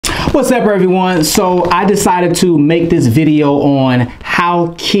What's up, everyone? So I decided to make this video on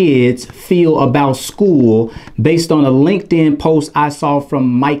how kids feel about school based on a LinkedIn post I saw from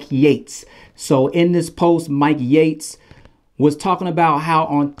Mike Yates. So in this post, Mike Yates was talking about how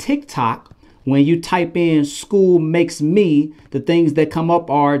on TikTok, when you type in school makes me, the things that come up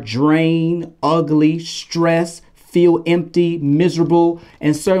are drain, ugly, stress, feel empty, miserable,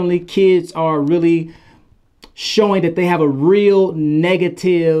 and certainly kids are really showing that they have a real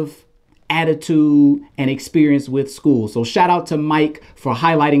negative attitude and experience with school. So shout out to Mike for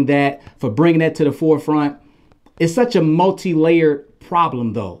highlighting that, for bringing that to the forefront. It's such a multi-layered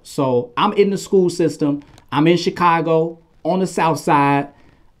problem though. So I'm in the school system. I'm in Chicago on the South Side.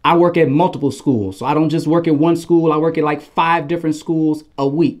 I work at multiple schools. So I don't just work at one school. I work at like 5 different schools a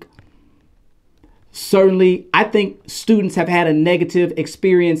week. Certainly, I think students have had a negative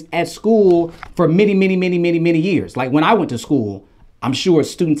experience at school for many years. Like when I went to school, I'm sure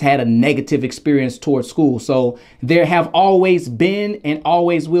students had a negative experience towards school. So there have always been and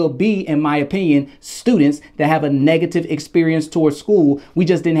always will be, in my opinion, students that have a negative experience towards school. We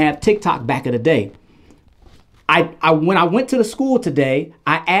just didn't have TikTok back in the day. When I went to the school today,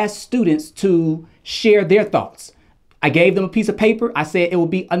 I asked students to share their thoughts. I gave them a piece of paper. I said it would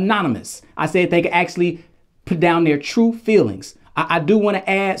be anonymous. I said they could actually put down their true feelings. I do want to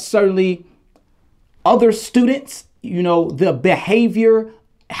add certainly other students, you know, the behavior,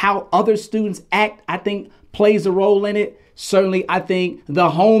 how other students act, I think plays a role in it. Certainly, I think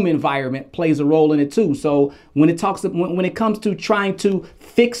the home environment plays a role in it too. So when it comes to trying to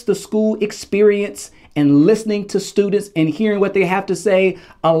fix the school experience and listening to students and hearing what they have to say,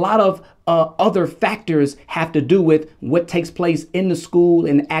 a lot of other factors have to do with what takes place in the school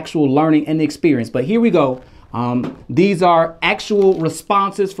and actual learning and experience. But here we go. These are actual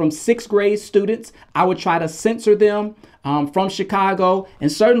responses from 6th grade students. I would try to censor them from Chicago,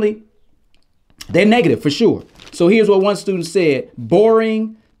 and certainly they're negative for sure. So here's what one student said: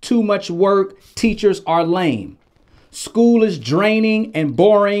 boring, too much work, teachers are lame. School is draining and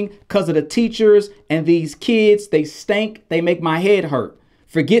boring because of the teachers and these kids. They stink. They make my head hurt.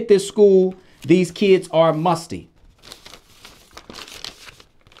 Forget this school. These kids are musty.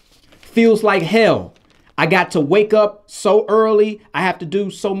 Feels like hell. I got to wake up so early. I have to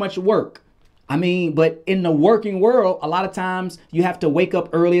do so much work. I mean, but in the working world, a lot of times you have to wake up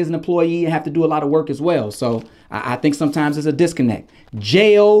early as an employee and have to do a lot of work as well. So I think sometimes there's a disconnect.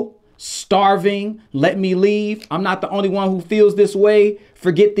 Jail, starving, let me leave. I'm not the only one who feels this way.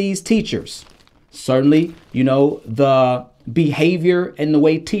 Forget these teachers. Certainly, you know, the behavior and the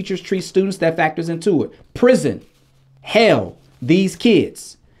way teachers treat students, that factors into it. Prison, hell, these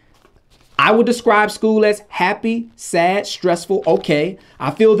kids. I would describe school as happy, sad, stressful. Okay, I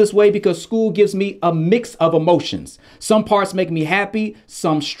feel this way because school gives me a mix of emotions. Some parts make me happy,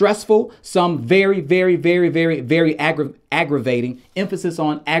 some stressful, some very aggravating. Emphasis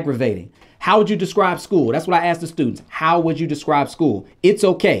on aggravating. How would you describe school? That's what I asked the students. How would you describe school? It's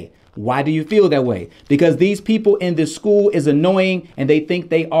okay. Why do you feel that way? Because these people in this school is annoying and they think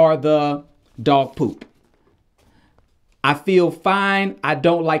they are the dog poop. I feel fine. I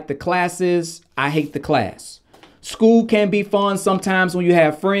don't like the classes. I hate the class. School can be fun sometimes when you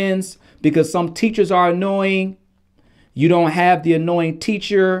have friends because some teachers are annoying. You don't have the annoying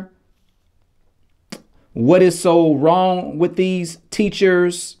teacher. What is so wrong with these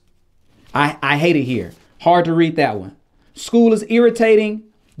teachers? I hate it here. Hard to read that one. School is irritating.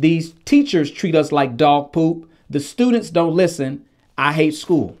 These teachers treat us like dog poop. The students don't listen. I hate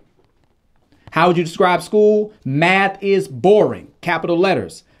school. How would you describe school? Math is boring. Capital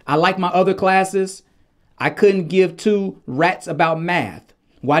letters. I like my other classes. I couldn't give 2 rats about math.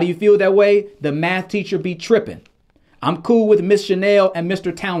 Why do you feel that way? The math teacher be tripping. I'm cool with Miss Chanel and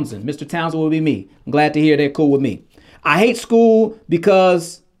Mr. Townsend. Mr. Townsend will be me. I'm glad to hear they're cool with me. I hate school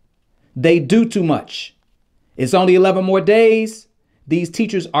because they do too much. It's only 11 more days. These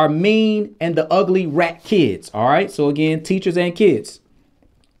teachers are mean and the ugly rat kids. All right. So again, teachers and kids.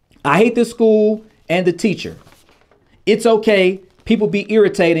 I hate the school and the teacher. It's okay. People be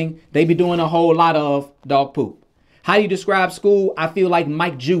irritating. They be doing a whole lot of dog poop. How do you describe school? I feel like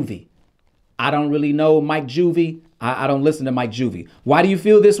Mike Juvie. I don't really know Mike Juvie. I don't listen to Mike Juvie. Why do you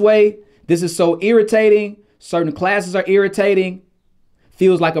feel this way? This is so irritating. Certain classes are irritating.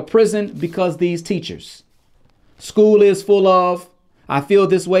 Feels like a prison because these teachers. School is full of. I feel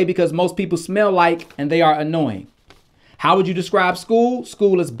this way because most people smell like and they are annoying. How would you describe school?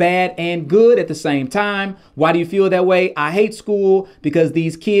 School is bad and good at the same time. Why do you feel that way? I hate school because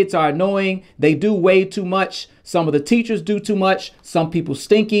these kids are annoying. They do way too much. Some of the teachers do too much. Some people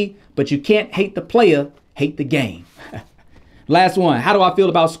stinky, but you can't hate the player, hate the game. Last one. How do I feel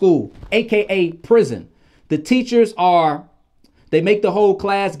about school? AKA prison. The teachers they make the whole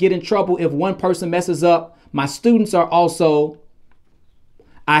class get in trouble if one person messes up. My students are also,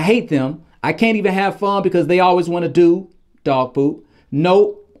 I hate them. I can't even have fun because they always want to do dog poop.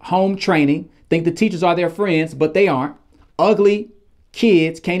 No home training. Think the teachers are their friends, but they aren't. Ugly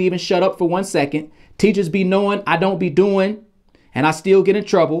kids can't even shut up for 1 second. Teachers be knowing I don't be doing, and I still get in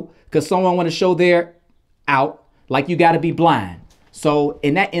trouble because someone want to show their out. Like you got to be blind. So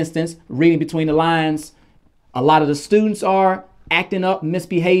in that instance, reading between the lines, a lot of the students are acting up,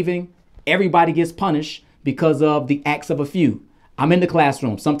 misbehaving. Everybody gets punished because of the acts of a few. I'm in the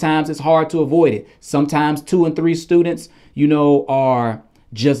classroom. Sometimes it's hard to avoid it. Sometimes 2 and 3 students, are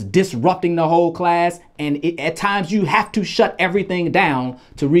just disrupting the whole class. And at times you have to shut everything down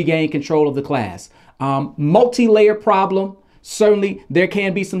to regain control of the class. Multi-layer problem. Certainly there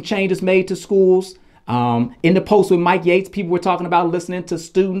can be some changes made to schools. In the post with Mike Yates, people were talking about listening to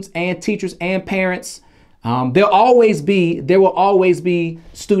students and teachers and parents. There will always be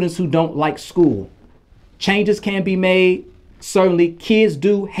students who don't like school. Changes can be made. Certainly kids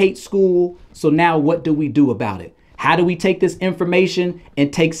do hate school. So now what do we do about it? How do we take this information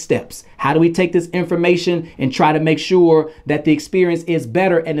and take steps? How do we take this information and try to make sure that the experience is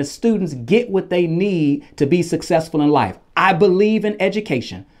better and the students get what they need to be successful in life? I believe in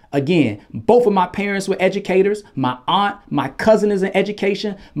education. Again, both of my parents were educators. My aunt, my cousin is in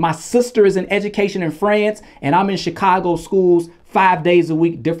education. My sister is in education in France, and I'm in Chicago schools 5 days a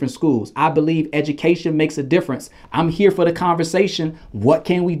week, different schools. I believe education makes a difference. I'm here for the conversation. What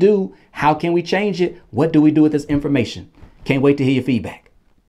can we do? How can we change it? What do we do with this information? Can't wait to hear your feedback.